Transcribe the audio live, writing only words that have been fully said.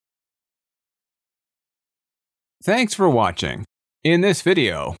Thanks for watching. In this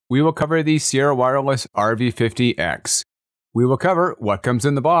video, we will cover the Sierra Wireless RV50X. We will cover what comes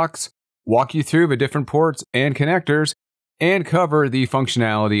in the box, walk you through the different ports and connectors, and cover the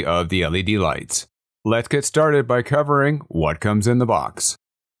functionality of the LED lights. Let's get started by covering what comes in the box.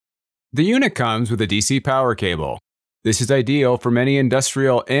 The unit comes with a DC power cable. This is ideal for many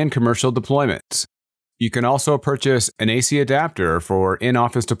industrial and commercial deployments. You can also purchase an AC adapter for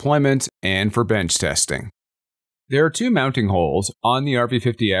in-office deployments and for bench testing. There are two mounting holes on the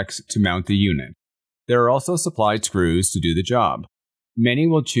RV50X to mount the unit. There are also supplied screws to do the job. Many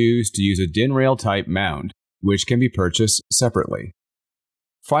will choose to use a DIN rail type mount, which can be purchased separately.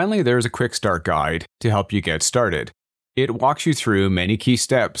 Finally, there is a quick start guide to help you get started. It walks you through many key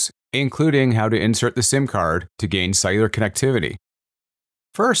steps, including how to insert the SIM card to gain cellular connectivity.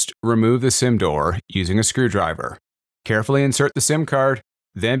 First, remove the SIM door using a screwdriver. Carefully insert the SIM card,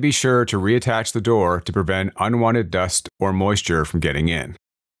 then be sure to reattach the door to prevent unwanted dust or moisture from getting in.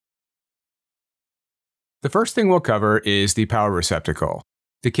 The first thing we'll cover is the power receptacle.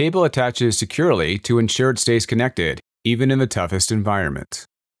 The cable attaches securely to ensure it stays connected, even in the toughest environments.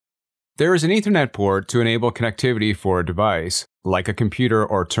 There is an Ethernet port to enable connectivity for a device, like a computer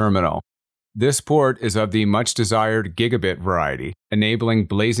or terminal. This port is of the much desired gigabit variety, enabling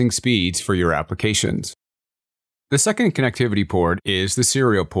blazing speeds for your applications. The second connectivity port is the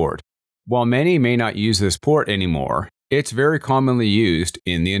serial port. While many may not use this port anymore, it's very commonly used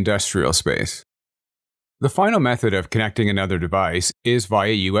in the industrial space. The final method of connecting another device is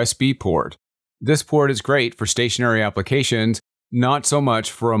via USB port. This port is great for stationary applications, not so much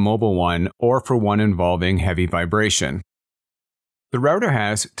for a mobile one or for one involving heavy vibration. The router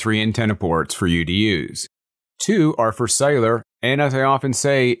has 3 antenna ports for you to use. 2 are for cellular, and as I often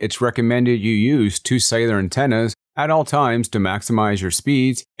say, it's recommended you use 2 cellular antennas at all times to maximize your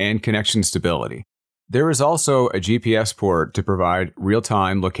speeds and connection stability. There is also a GPS port to provide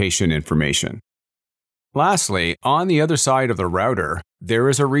real-time location information. Lastly, on the other side of the router, there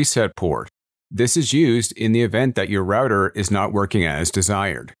is a reset port. This is used in the event that your router is not working as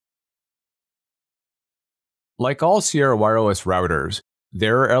desired. Like all Sierra Wireless routers,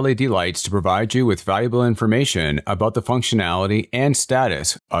 there are LED lights to provide you with valuable information about the functionality and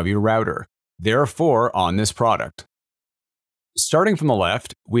status of your router. There are 4 on this product. Starting from the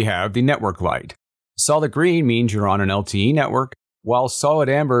left, we have the network light. Solid green means you're on an LTE network, while solid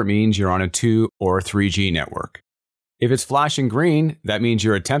amber means you're on a 2 or 3G network. If it's flashing green, that means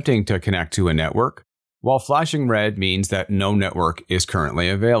you're attempting to connect to a network, while flashing red means that no network is currently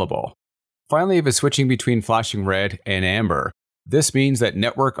available. Finally, if it's switching between flashing red and amber, this means that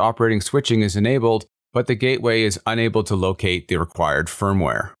network operating switching is enabled, but the gateway is unable to locate the required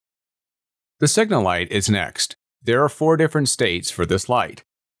firmware. The signal light is next. There are 4 different states for this light.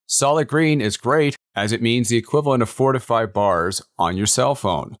 Solid green is great, as it means the equivalent of 4 to 5 bars on your cell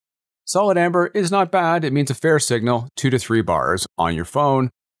phone. Solid amber is not bad, it means a fair signal, 2 to 3 bars on your phone.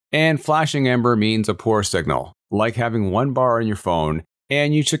 And flashing amber means a poor signal, like having 1 bar on your phone,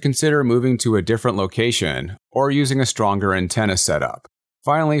 and you should consider moving to a different location or using a stronger antenna setup.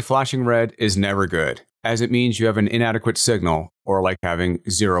 Finally, flashing red is never good, as it means you have an inadequate signal or like having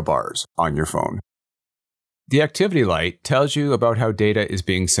 0 bars on your phone. The activity light tells you about how data is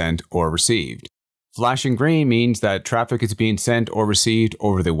being sent or received. Flashing green means that traffic is being sent or received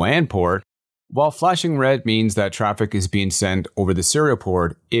over the WAN port, while flashing red means that traffic is being sent over the serial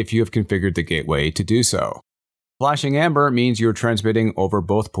port if you have configured the gateway to do so. Flashing amber means you're transmitting over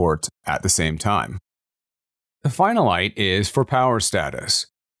both ports at the same time. The final light is for power status.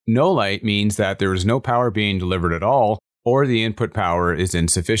 No light means that there is no power being delivered at all, or the input power is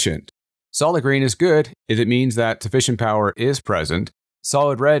insufficient. Solid green is good, as it means that sufficient power is present.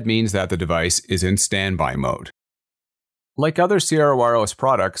 Solid red means that the device is in standby mode. Like other Sierra Wireless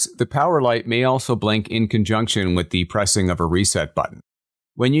products, the power light may also blink in conjunction with the pressing of a reset button.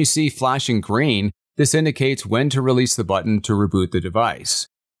 When you see flashing green, this indicates when to release the button to reboot the device.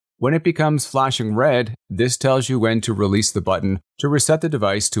 When it becomes flashing red, this tells you when to release the button to reset the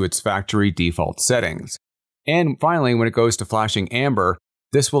device to its factory default settings. And finally, when it goes to flashing amber,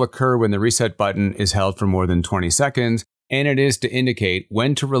 this will occur when the reset button is held for more than 20 seconds, and it is to indicate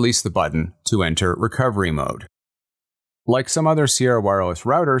when to release the button to enter recovery mode. Like some other Sierra Wireless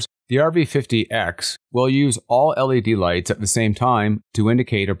routers, the RV50X will use all LED lights at the same time to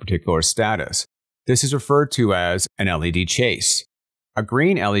indicate a particular status. This is referred to as an LED chase. A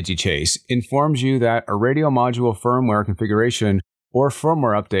green LED chase informs you that a radio module firmware configuration or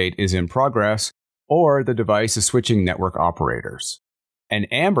firmware update is in progress, or the device is switching network operators. An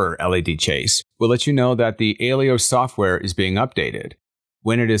amber LED chase will let you know that the ALEOS software is being updated.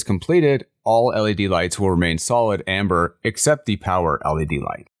 When it is completed, all LED lights will remain solid amber except the power LED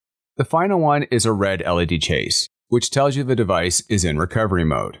light. The final one is a red LED chase, which tells you the device is in recovery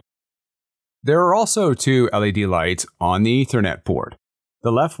mode. There are also two LED lights on the Ethernet port.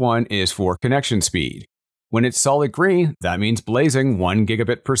 The left one is for connection speed. When it's solid green, that means blazing 1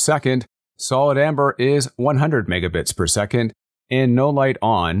 gigabit per second, solid amber is 100 megabits per second, and no light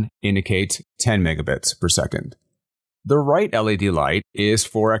on indicates 10 megabits per second. The right LED light is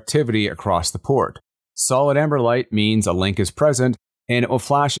for activity across the port. Solid amber light means a link is present, and it will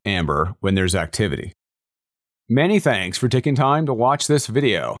flash amber when there's activity. Many thanks for taking time to watch this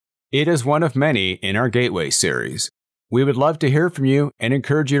video. It is one of many in our Gateway series. We would love to hear from you and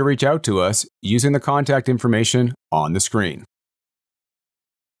encourage you to reach out to us using the contact information on the screen.